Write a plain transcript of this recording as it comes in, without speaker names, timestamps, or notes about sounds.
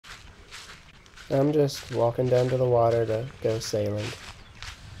I'm just walking down to the water to go sailing.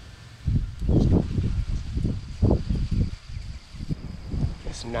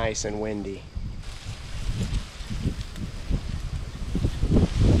 It's nice and windy.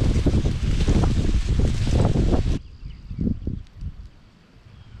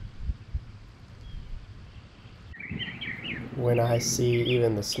 When I see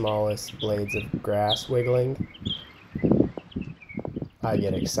even the smallest blades of grass wiggling, I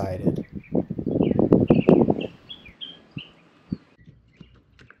get excited.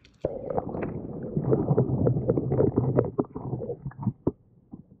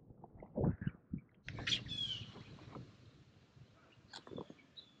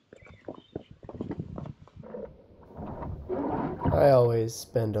 I always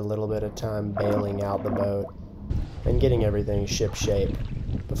spend a little bit of time bailing out the boat and getting everything shipshape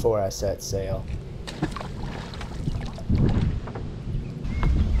before I set sail.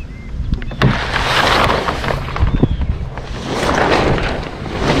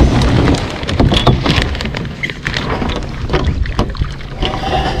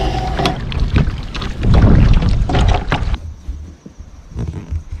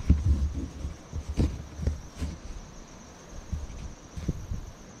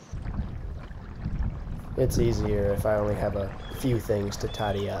 It's easier if I only have a few things to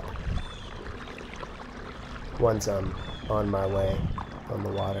tidy up once I'm on my way on the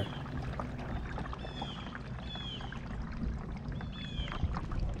water.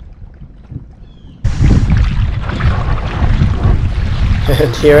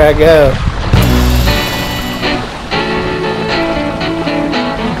 And here I go.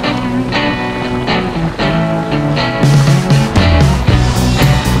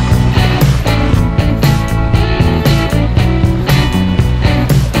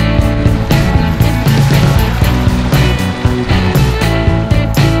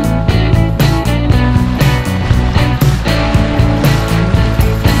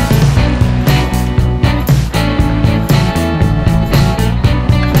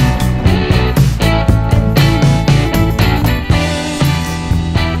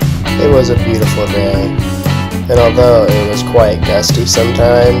 It was a beautiful day, and although it was quite gusty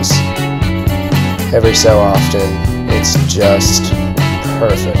sometimes, every so often, it's just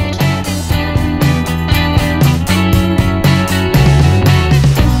perfect.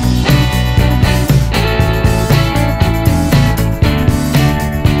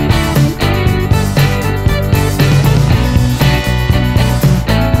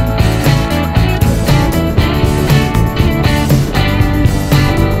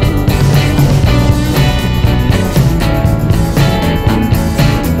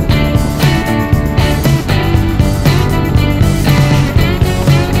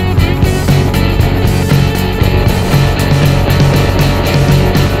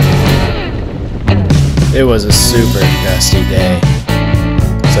 It was a super gusty day,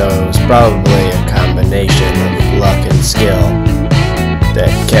 so it was probably a combination of luck and skill that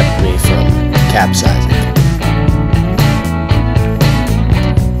kept me from capsizing.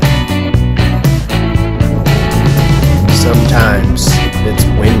 Sometimes it's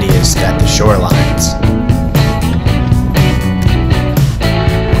windiest at the shorelines.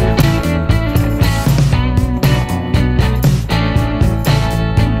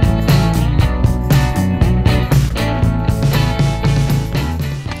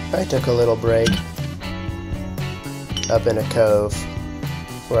 I took a little break up in a cove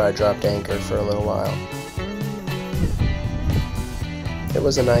where I dropped anchor for a little while. It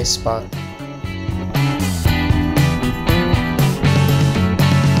was a nice spot.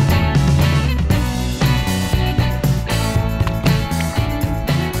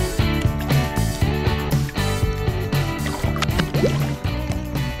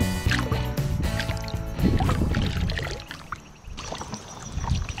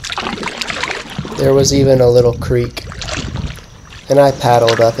 There was even a little creek, and I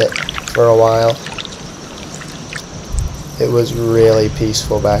paddled up it for a while. It was really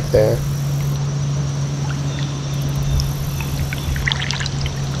peaceful back there.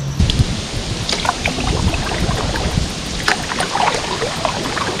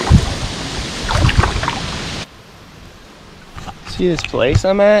 See this place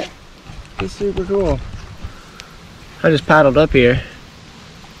I'm at? It's super cool. I just paddled up here.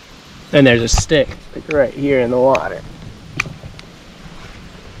 And there's a stick like right here in the water.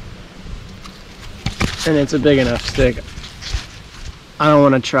 And it's a big enough stick. I don't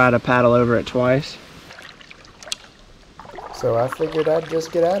want to try to paddle over it twice. So I figured I'd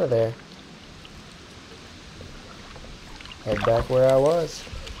just get out of there. Head back where I was.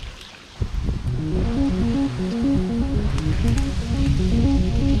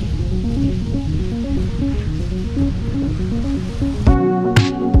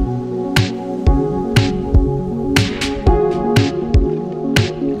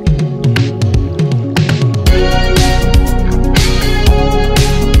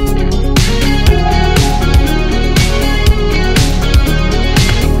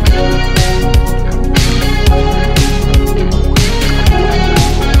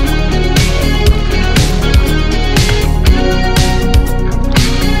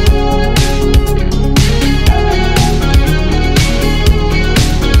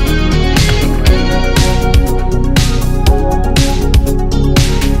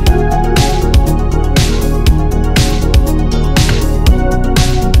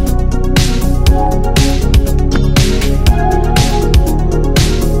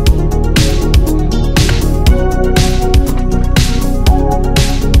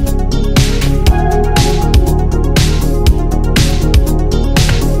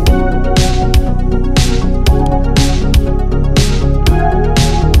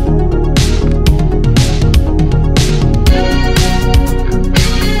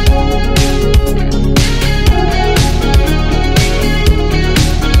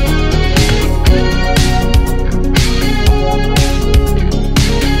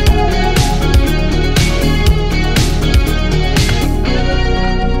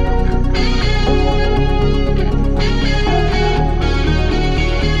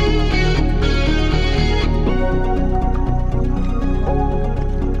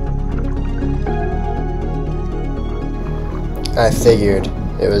 I figured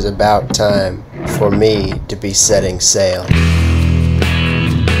it was about time for me to be setting sail.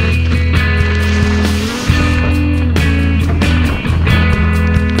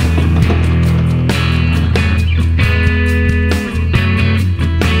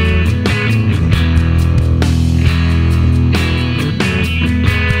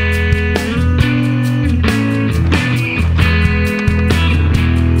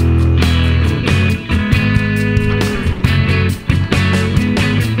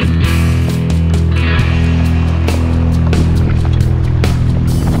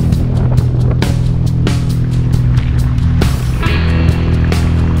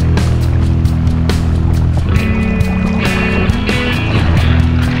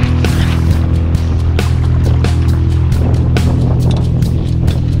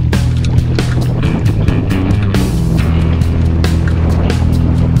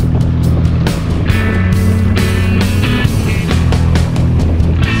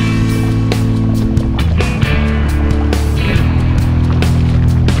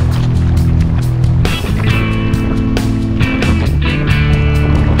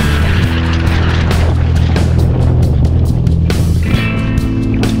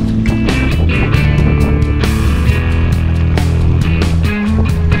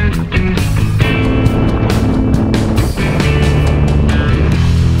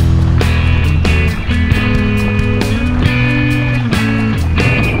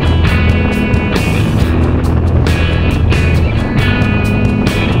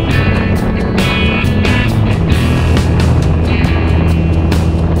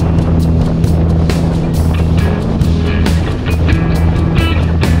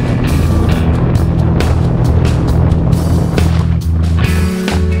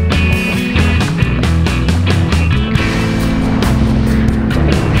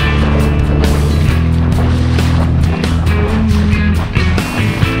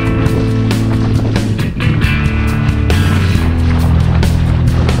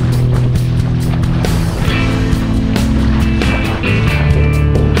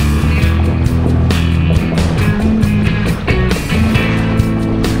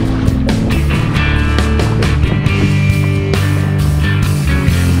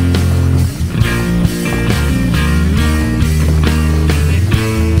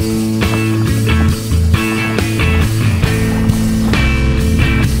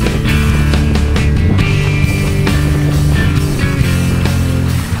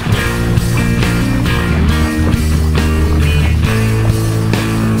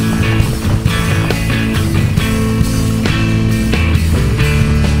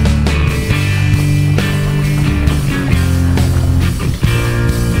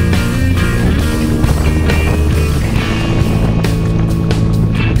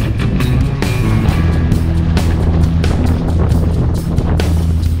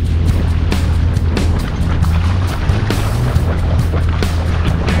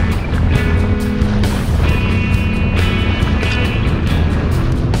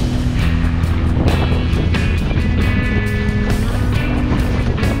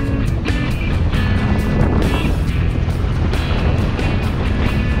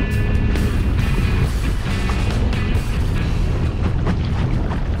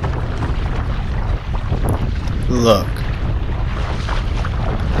 Look,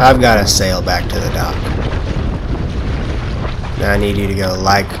 I've got to sail back to the dock. Now I need you to go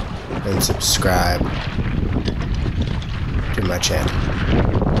like and subscribe to my channel.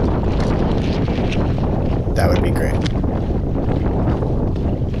 That would be great.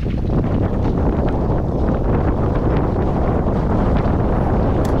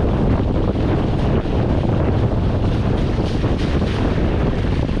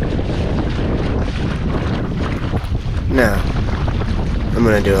 Now, I'm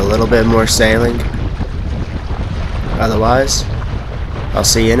going to do a little bit more sailing. Otherwise, I'll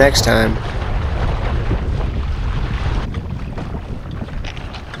see you next time.